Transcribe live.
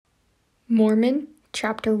Mormon,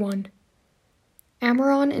 Chapter 1.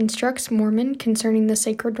 Ammaron instructs Mormon concerning the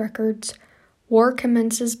sacred records. War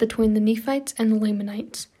commences between the Nephites and the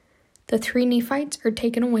Lamanites. The three Nephites are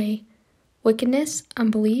taken away. Wickedness,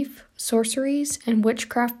 unbelief, sorceries, and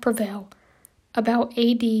witchcraft prevail. About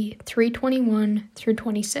A.D. 321 through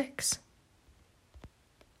 26.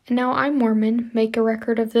 And now I, Mormon, make a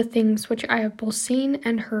record of the things which I have both seen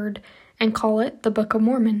and heard, and call it the Book of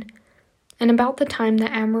Mormon. And about the time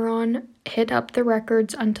that Ammaron hid up the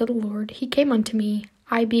records unto the Lord, he came unto me,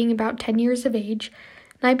 I being about 10 years of age,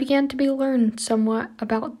 and I began to be learned somewhat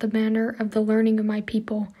about the manner of the learning of my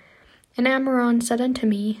people. And Ammaron said unto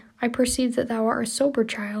me, I perceive that thou art a sober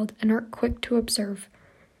child, and art quick to observe.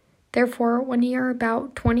 Therefore, when ye are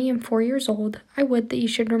about 24 years old, I would that ye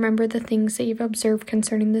should remember the things that ye have observed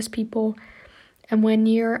concerning this people. And when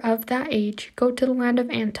ye are of that age, go to the land of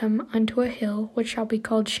Antum unto a hill which shall be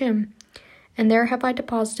called Shim. And there have I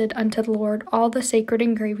deposited unto the Lord all the sacred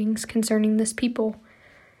engravings concerning this people.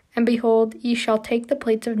 And behold, ye shall take the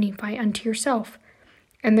plates of Nephi unto yourself,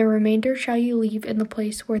 and the remainder shall ye leave in the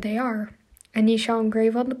place where they are. And ye shall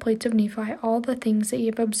engrave on the plates of Nephi all the things that ye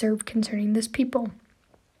have observed concerning this people.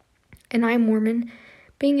 And I, Mormon,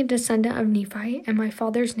 being a descendant of Nephi, and my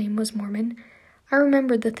father's name was Mormon, I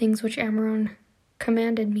remembered the things which Ammaron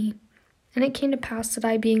commanded me. And it came to pass that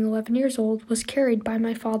I, being 11 years old, was carried by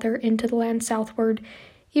my father into the land southward,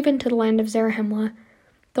 even to the land of Zarahemla.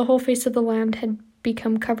 The whole face of the land had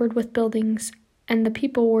become covered with buildings, and the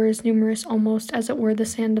people were as numerous almost as it were the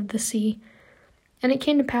sand of the sea. And it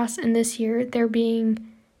came to pass in this year, there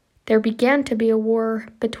began to be a war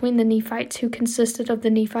between the Nephites, who consisted of the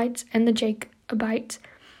Nephites and the Jacobites,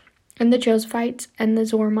 and the Josephites and the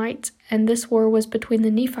Zoramites, and this war was between the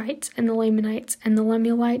Nephites and the Lamanites, and the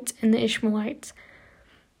Lemuelites and the Ishmaelites.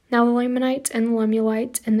 Now the Lamanites and the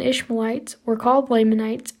Lemuelites and the Ishmaelites were called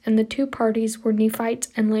Lamanites, and the two parties were Nephites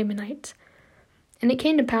and Lamanites. And it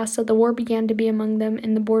came to pass that the war began to be among them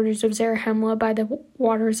in the borders of Zarahemla by the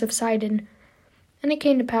waters of Sidon. And it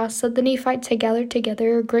came to pass that the Nephites had gathered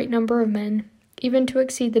together a great number of men, even to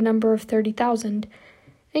exceed the number of 30,000. And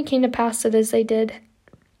it came to pass that as they did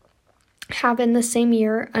have in the same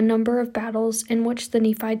year a number of battles, in which the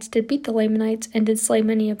Nephites did beat the Lamanites, and did slay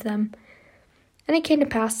many of them. And it came to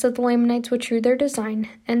pass that the Lamanites withdrew their design,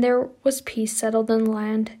 and there was peace settled in the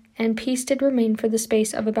land, and peace did remain for the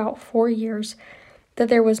space of about 4 years, that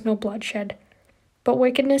there was no bloodshed. But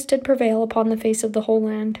wickedness did prevail upon the face of the whole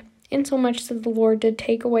land, insomuch that the Lord did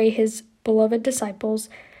take away his beloved disciples,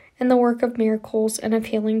 and the work of miracles and of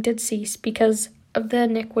healing did cease, because of the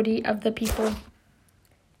iniquity of the people.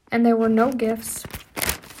 And there were no gifts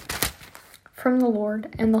from the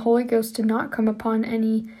Lord, and the Holy Ghost did not come upon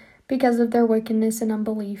any, because of their wickedness and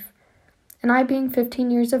unbelief. And I, being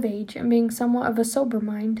 15 years of age, and being somewhat of a sober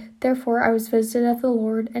mind, therefore I was visited of the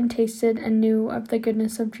Lord, and tasted and knew of the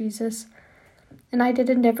goodness of Jesus. And I did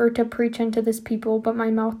endeavor to preach unto this people, but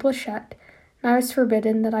my mouth was shut, and I was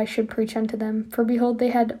forbidden that I should preach unto them. For behold, they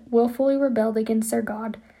had wilfully rebelled against their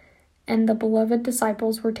God, and the beloved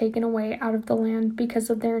disciples were taken away out of the land because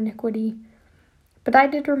of their iniquity. But I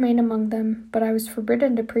did remain among them, but I was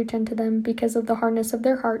forbidden to preach unto them because of the hardness of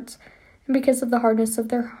their hearts, and because of the hardness of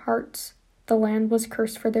their hearts the land was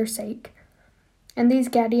cursed for their sake. And these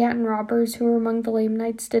Gadianton robbers who were among the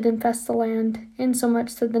Lamanites did infest the land,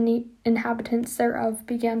 insomuch that the inhabitants thereof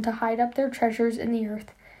began to hide up their treasures in the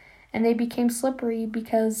earth, and they became slippery,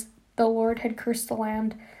 because the Lord had cursed the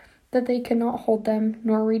land, that they could not hold them,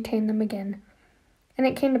 nor retain them again. And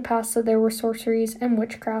it came to pass that there were sorceries, and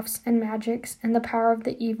witchcrafts, and magics, and the power of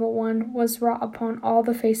the evil one was wrought upon all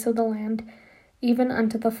the face of the land, even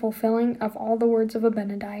unto the fulfilling of all the words of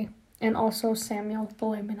Abinadi, and also Samuel the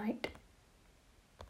Lamanite.